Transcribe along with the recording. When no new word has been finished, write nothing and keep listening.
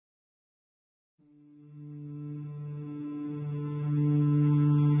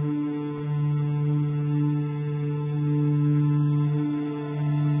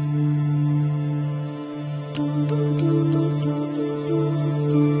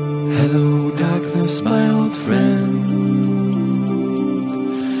darkness, my old friend,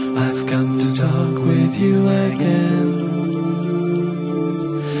 I've come to talk with you again,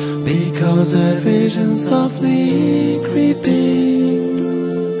 because a vision softly creeping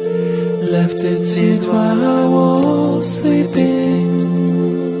left its seeds while I was sleeping,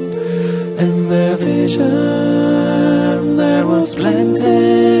 and the vision that was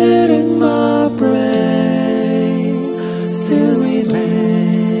planted in my brain still remains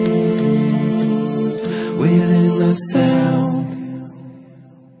within the sound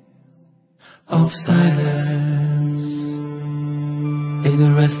of silence. In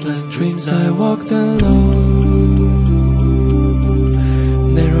the restless dreams I walked alone,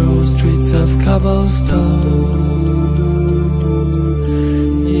 narrow streets of cobblestone,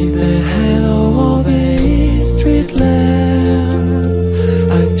 neath the halo of a street lamp,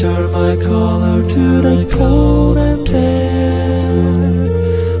 I turned my collar to the cold and damp,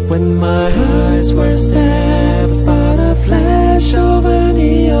 when my eyes were stabbed by the flash of a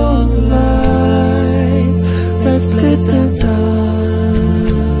neon light that split the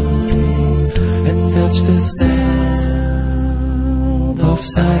night and touched the sound of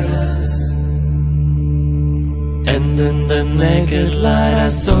silence. And in the naked light I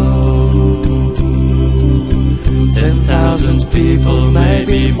saw 10,000 people,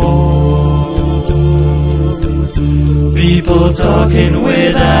 maybe more, people talking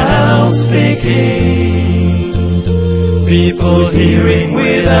without speaking, people hearing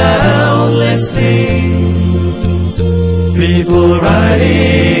without listening, people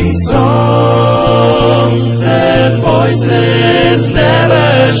writing songs that voices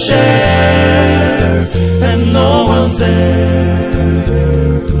never share, and no one dare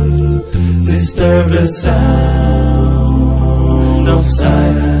disturb the sound of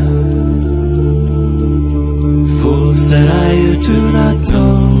silence. Fools that you do not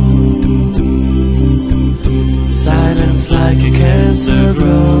know, silence like a cancer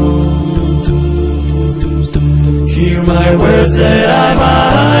grows. Hear my words that I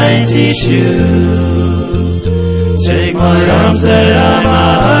might teach you, take my arms that I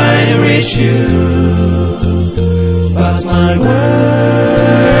might reach you, but my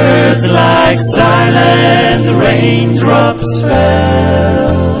words like silent raindrops fell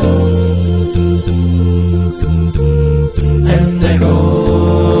and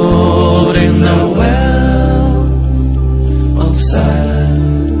echoed in the wells of silence.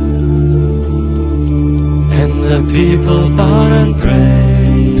 And the people bowed and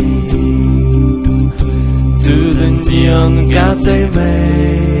prayed to the neon god they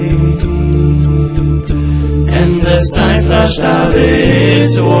made, and the sign flashed out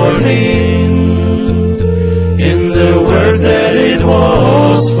its warning in the words that it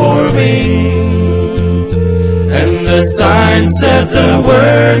was forming. And the sign said the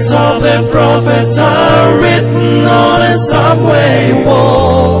words of the prophets are written on a subway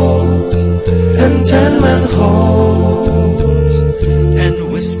walls and tenement halls, and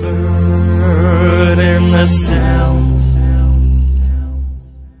whispered in the sounds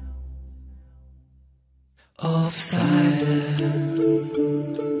of silence.